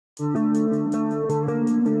Hey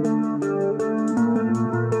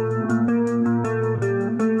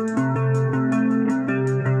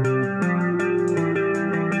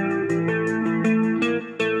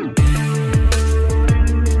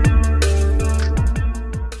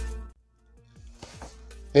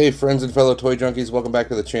friends and fellow toy junkies, welcome back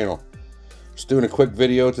to the channel. Just doing a quick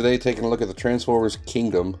video today, taking a look at the Transformers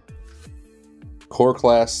Kingdom Core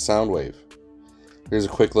Class Soundwave. Here's a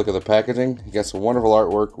quick look at the packaging. You got some wonderful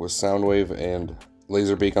artwork with Soundwave and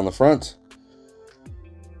Laserbeak on the front.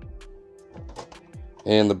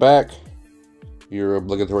 And the back, your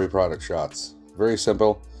obligatory product shots. Very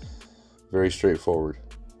simple, very straightforward.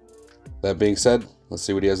 That being said, let's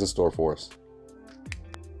see what he has in store for us.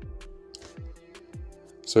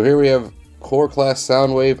 So here we have Core Class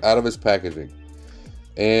Soundwave out of his packaging.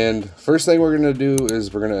 And first thing we're going to do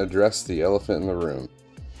is we're going to address the elephant in the room.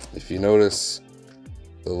 If you notice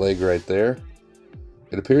the leg right there,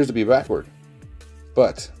 it appears to be backward.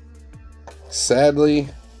 But sadly,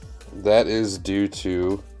 that is due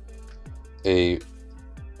to a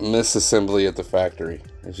misassembly at the factory.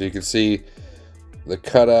 As you can see, the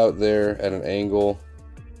cutout there at an angle,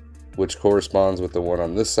 which corresponds with the one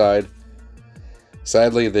on this side.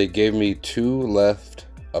 Sadly, they gave me two left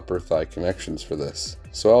upper thigh connections for this.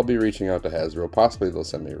 So I'll be reaching out to Hasbro. Possibly they'll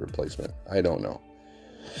send me a replacement. I don't know.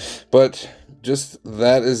 But just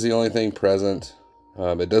that is the only thing present.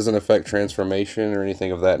 It doesn't affect transformation or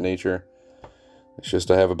anything of that nature. It's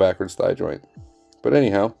just I have a backwards thigh joint. But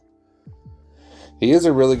anyhow, he is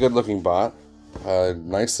a really good looking bot.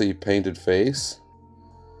 Nicely painted face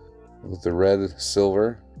with the red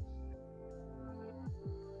silver.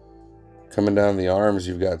 Coming down the arms,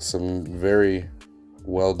 you've got some very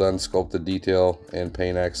well done sculpted detail and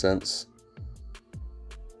paint accents.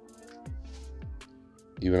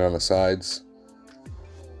 Even on the sides.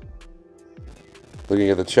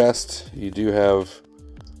 Looking at the chest, you do have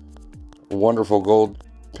wonderful gold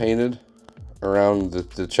painted around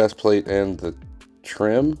the chest plate and the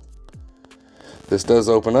trim. This does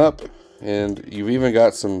open up, and you've even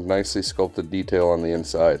got some nicely sculpted detail on the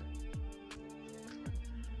inside.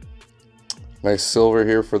 Nice silver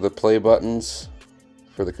here for the play buttons,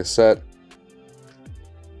 for the cassette.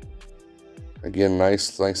 Again,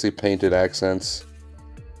 nicely painted accents.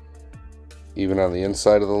 Even on the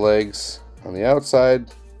inside of the legs. On the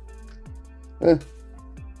outside, And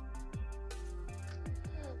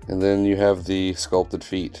then you have the sculpted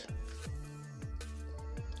feet.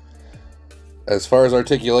 As far as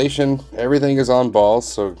articulation, everything is on balls,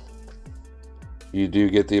 so you do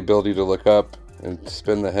get the ability to look up and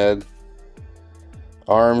spin the head.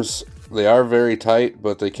 Arms, they are very tight,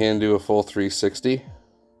 but they can do a full 360.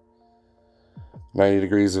 90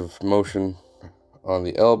 degrees of motion on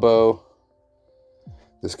the elbow.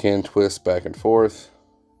 This can twist back and forth.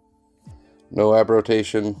 No ab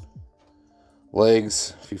rotation.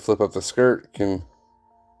 Legs, if you flip up the skirt, can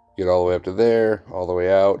get all the way up to there, all the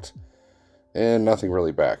way out, and nothing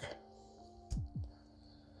really back.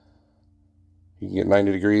 You can get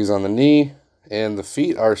 90 degrees on the knee. And the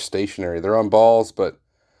feet are stationary. They're on balls, but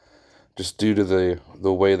just due to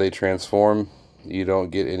the way they transform, you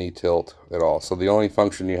don't get any tilt at all. So the only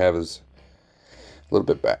function you have is a little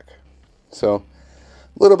bit back. So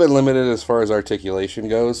a little bit limited as far as articulation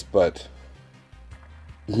goes, but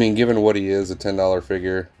I mean, given what he is, a $10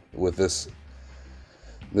 figure with this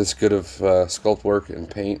good of sculpt work and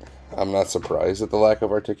paint, I'm not surprised at the lack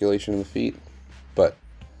of articulation in the feet. But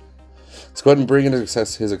let's go ahead and bring in his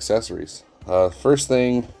accessories. First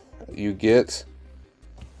thing you get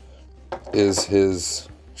is his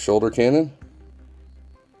shoulder cannon,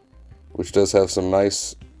 which does have some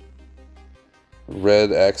nice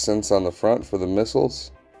red accents on the front for the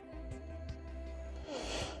missiles.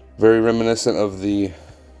 Very reminiscent of the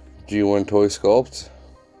G1 toy sculpt.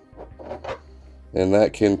 And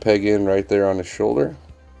that can peg in right there on his shoulder.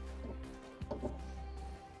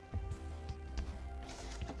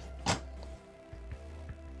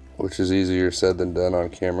 Which is easier said than done on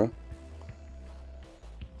camera.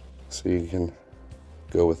 So you can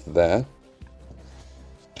go with that.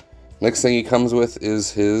 Next thing he comes with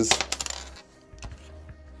is his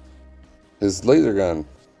laser gun,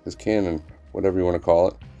 his cannon, whatever you want to call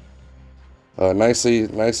it.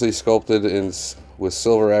 Nicely sculpted with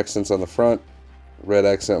silver accents on the front, red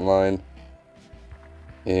accent line,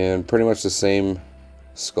 and pretty much the same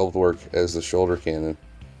sculpt work as the shoulder cannon.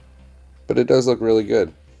 But it does look really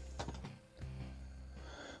good.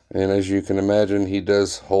 And as you can imagine, he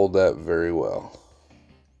does hold that very well.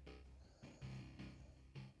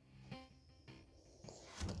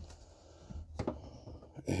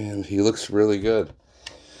 And he looks really good.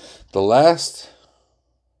 The last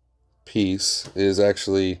piece is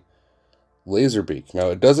actually Laserbeak. Now,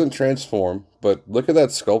 it doesn't transform, but look at that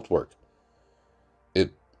sculpt work.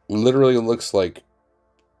 It literally looks like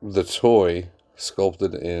the toy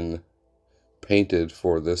sculpted and painted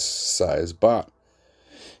for this size bot.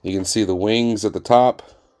 You can see the wings at the top,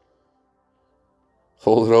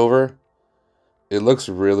 folded over. It looks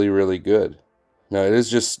really, really good. Now, it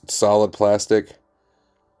is just solid plastic.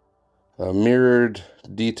 A mirrored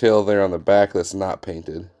detail there on the back that's not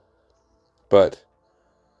painted. But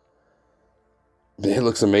it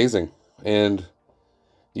looks amazing. And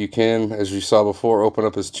you can, as you saw before, open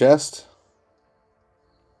up his chest.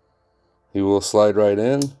 He will slide right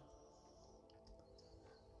in.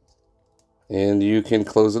 And you can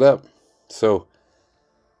close it up. So,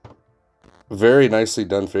 very nicely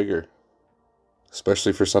done figure.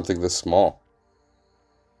 Especially for something this small.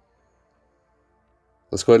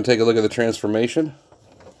 Let's go ahead and take a look at the transformation.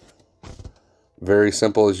 Very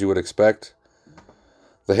simple, as you would expect.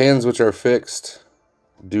 The hands, which are fixed,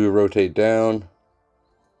 do rotate down.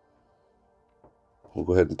 We'll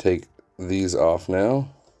go ahead and take these off now.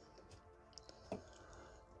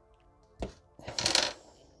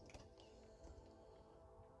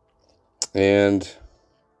 And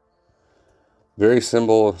very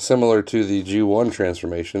similar to the G1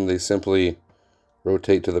 transformation, they simply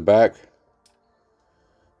rotate to the back.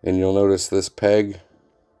 And you'll notice this peg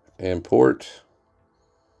and port.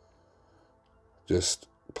 Just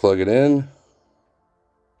plug it in.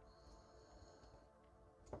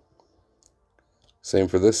 Same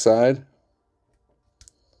for this side.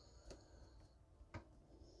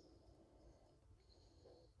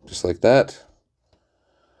 Just like that.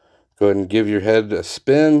 Go ahead and give your head a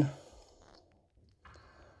spin.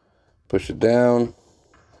 Push it down.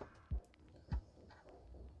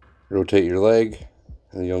 Rotate your leg.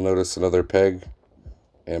 And you'll notice another peg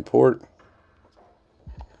and port.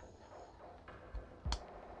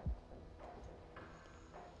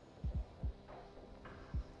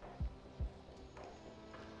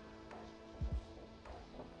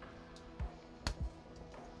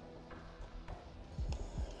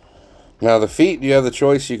 Now the feet, you have the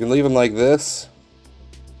choice. You can leave them like this,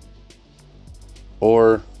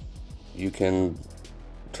 or you can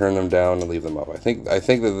turn them down and leave them up. I think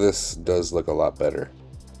that this does look a lot better.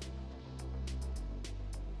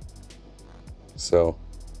 So,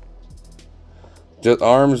 just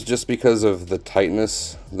arms, just because of the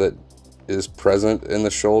tightness that is present in the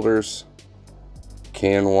shoulders,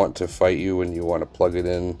 can want to fight you when you want to plug it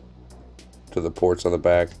in to the ports on the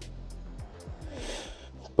back.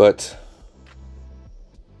 But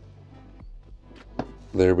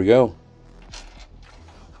there we go.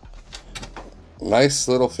 Nice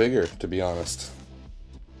little figure, to be honest.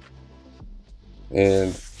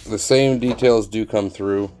 And the same details do come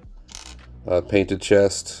through. Painted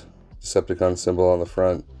chest, Decepticon symbol on the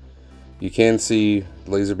front. You can see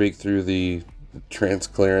Laserbeak through the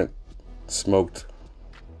transparent smoked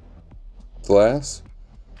glass.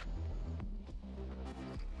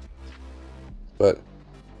 But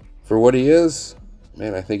for what he is,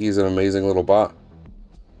 man, I think he's an amazing little bot.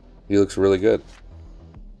 He looks really good.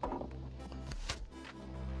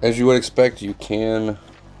 As you would expect, you can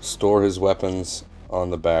store his weapons on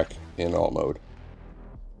the back in alt mode.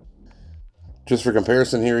 Just for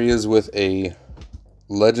comparison, here he is with a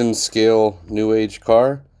Legend scale New Age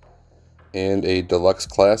car and a deluxe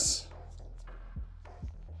class.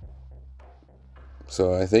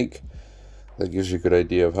 So I think that gives you a good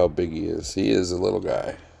idea of how big he is. He is a little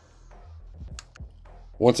guy.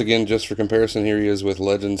 Once again, just for comparison, here he is with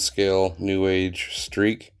Legend scale New Age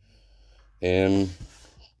Streak and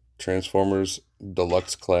Transformers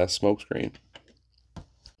Deluxe Class Smokescreen.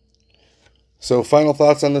 So, final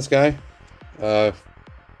thoughts on this guy. In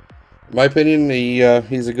my opinion,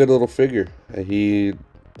 he's a good little figure. He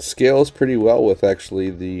scales pretty well with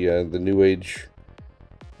actually the New Age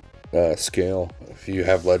scale, if you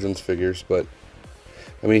have Legends figures. But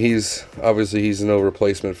I mean, he's no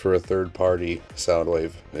replacement for a third-party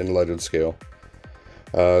Soundwave in Legend scale.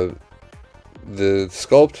 The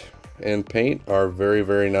sculpt and paint are very,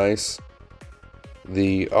 very nice.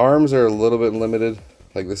 The arms are a little bit limited.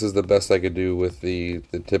 Like, this is the best I could do with the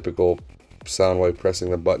typical Soundwave pressing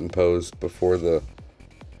the button pose before the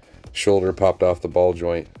shoulder popped off the ball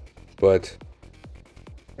joint. But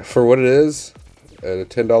for what it is, at a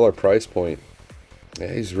 $10 price point,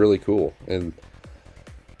 yeah, he's really cool. And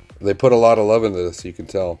they put a lot of love into this, you can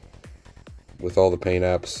tell, with all the paint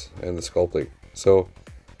apps and the sculpting. So,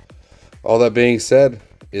 all that being said,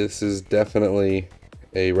 this is definitely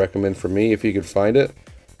a recommend for me if you could find it.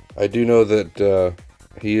 I do know that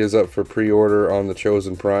he is up for pre-order on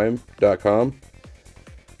thechosenprime.com.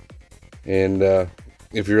 And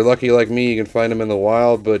if you're lucky like me, you can find them in the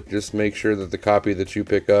wild, but just make sure that the copy that you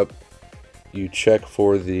pick up, you check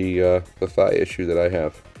for the thigh issue that I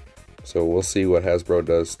have. So we'll see what Hasbro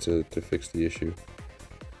does to fix the issue.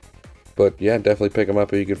 But yeah, definitely pick them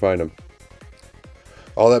up if you can find them.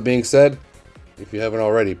 All that being said, if you haven't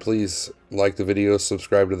already, please like the video,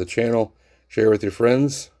 subscribe to the channel, share with your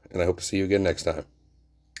friends, and I hope to see you again next time.